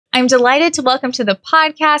I'm delighted to welcome to the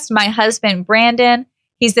podcast my husband, Brandon.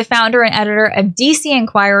 He's the founder and editor of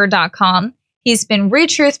DCEnquirer.com. He's been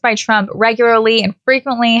retruthed by Trump regularly and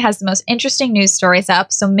frequently has the most interesting news stories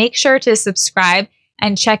up, so make sure to subscribe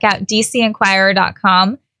and check out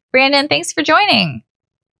DCEnquirer.com. Brandon, thanks for joining.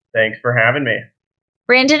 Thanks for having me.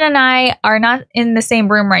 Brandon and I are not in the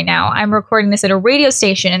same room right now. I'm recording this at a radio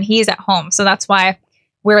station and he's at home, so that's why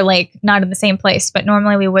we're not in the same place, but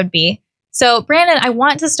normally we would be. So, Brandon, I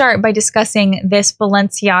want to start by discussing this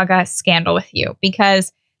Balenciaga scandal with you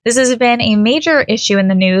because this has been a major issue in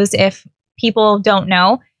the news. If people don't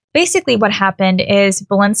know, basically what happened is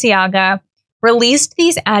Balenciaga released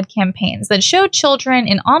these ad campaigns that showed children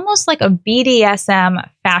in almost like a BDSM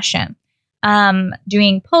fashion,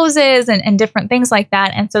 doing poses and different things like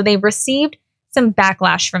that. And so they received some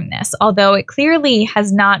backlash from this, although it clearly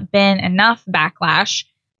has not been enough backlash.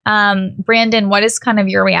 Brandon, what is kind of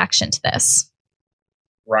your reaction to this?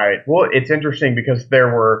 Right. Well, it's interesting because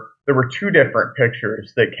there were two different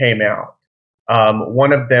pictures that came out.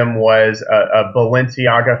 One of them was a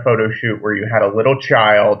Balenciaga photo shoot where you had a little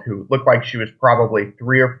child who looked like she was probably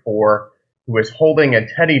 3 or 4, who was holding a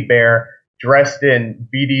teddy bear dressed in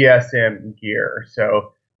BDSM gear.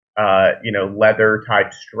 So, leather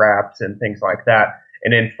type straps and things like that.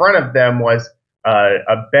 And in front of them was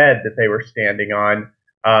a bed that they were standing on.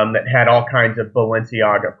 That had all kinds of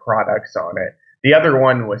Balenciaga products on it. The other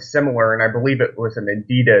one was similar, and I believe it was an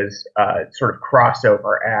Adidas sort of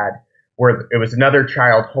crossover ad where it was another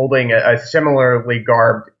child holding a similarly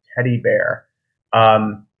garbed teddy bear.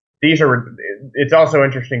 It's also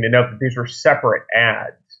interesting to note that these were separate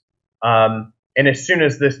ads. And as soon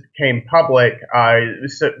as this became public,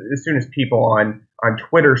 as soon as people on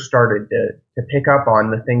Twitter started to pick up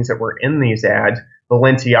on the things that were in these ads,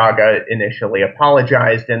 Balenciaga initially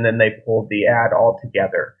apologized, and then they pulled the ad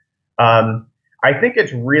altogether. I think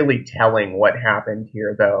it's really telling what happened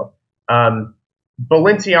here, though.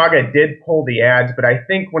 Balenciaga did pull the ads, but I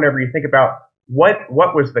think whenever you think about what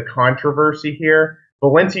was the controversy here,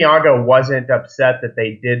 Balenciaga wasn't upset that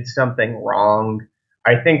they did something wrong.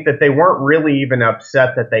 I think that they weren't really even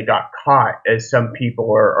upset that they got caught, as some people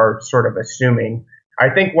are sort of assuming. I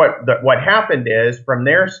think what happened is, from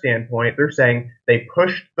their standpoint, they're saying they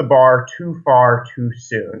pushed the bar too far too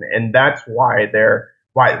soon, and that's why they're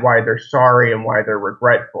sorry and why they're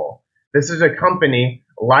regretful. This is a company,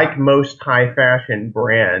 like most high fashion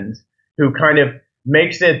brands, who kind of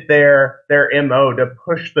makes it their MO to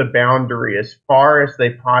push the boundary as far as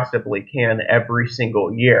they possibly can every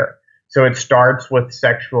single year. So it starts with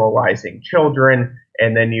sexualizing children,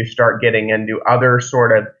 and then you start getting into other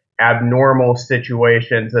sort of abnormal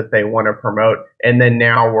situations that they want to promote. And then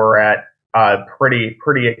now we're at pretty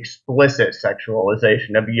explicit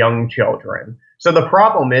sexualization of young children. So the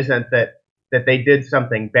problem isn't that they did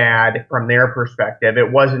something bad from their perspective.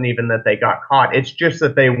 It wasn't even that they got caught. It's just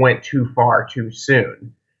that they went too far too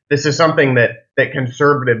soon. This is something that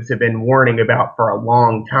conservatives have been warning about for a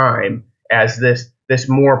long time, as this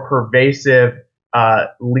more pervasive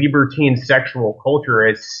libertine sexual culture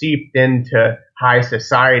has seeped into high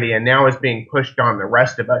society and now is being pushed on the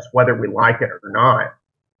rest of us, whether we like it or not.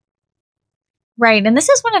 Right. And this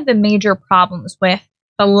is one of the major problems with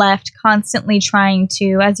the left constantly trying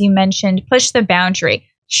to, as you mentioned, push the boundary,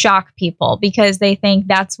 shock people, because they think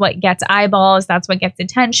that's what gets eyeballs, that's what gets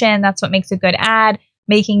attention, that's what makes a good ad,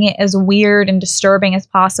 making it as weird and disturbing as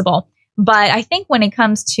possible. But I think when it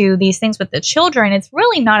comes to these things with the children, it's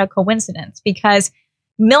really not a coincidence, because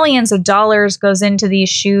millions of dollars goes into these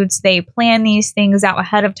shoots. They plan these things out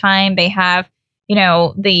ahead of time. They have,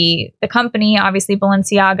 the company, obviously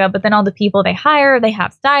Balenciaga, but then all the people they hire, they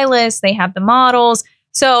have stylists, they have the models.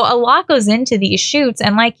 So a lot goes into these shoots.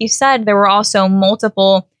 And like you said, there were also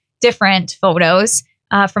multiple different photos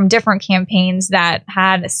from different campaigns that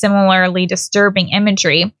had similarly disturbing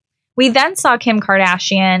imagery. We then saw Kim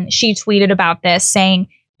Kardashian. She tweeted about this, saying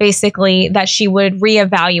basically that she would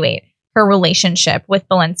reevaluate her relationship with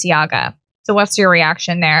Balenciaga. So what's your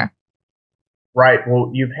reaction there? Right.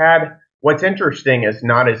 Well, what's interesting is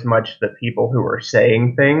not as much the people who are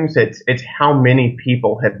saying things, it's how many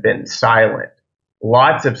people have been silent.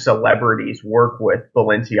 Lots of celebrities work with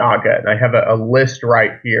Balenciaga, and I have a list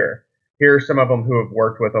right here. Here are some of them who have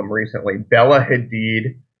worked with them recently. Bella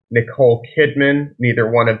Hadid, Nicole Kidman, neither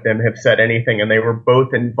one of them have said anything, and they were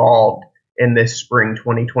both involved in this spring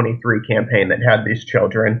 2023 campaign that had these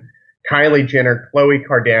children. Kylie Jenner, Khloe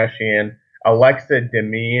Kardashian, Alexa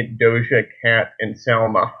Demie, Doja Cat, and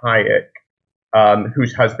Salma Hayek,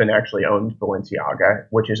 whose husband actually owns Balenciaga,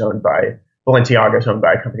 which is Balenciaga is owned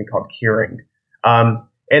by a company called Kering.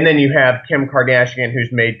 And then you have Kim Kardashian, who's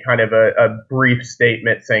made kind of a brief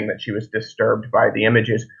statement saying that she was disturbed by the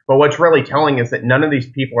images. But what's really telling is that none of these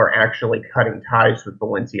people are actually cutting ties with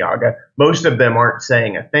Balenciaga. Most of them aren't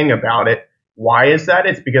saying a thing about it. Why is that?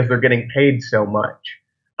 It's because they're getting paid so much.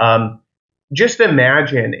 Just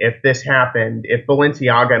imagine if this happened, if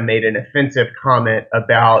Balenciaga made an offensive comment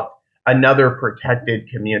about another protected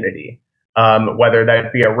community. Whether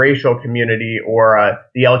that be a racial community or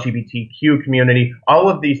the LGBTQ community, all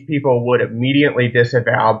of these people would immediately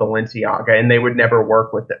disavow Balenciaga and they would never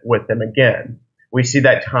work with them again. We see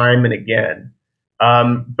that time and again.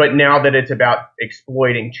 But now that it's about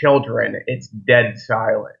exploiting children, it's dead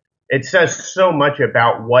silent. It says so much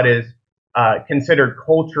about what is considered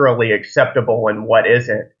culturally acceptable and what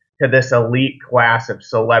isn't to this elite class of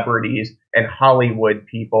celebrities and Hollywood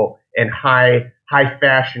people and high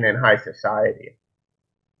fashion and high society.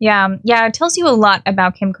 Yeah, it tells you a lot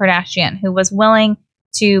about Kim Kardashian, who was willing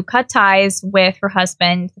to cut ties with her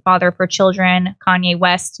husband, the father of her children, Kanye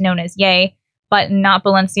West, known as Ye, but not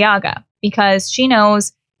Balenciaga, because she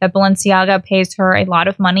knows that Balenciaga pays her a lot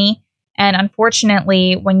of money. And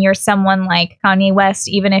unfortunately, when you're someone like Kanye West,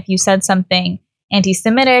 even if you said something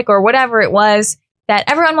anti-Semitic or whatever it was, that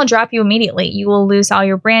everyone will drop you immediately. You will lose all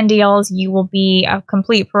your brand deals. You will be a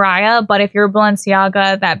complete pariah. But if you're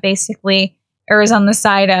Balenciaga that basically errs on the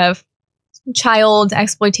side of child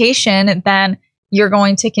exploitation, then you're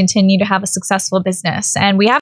going to continue to have a successful business. And we have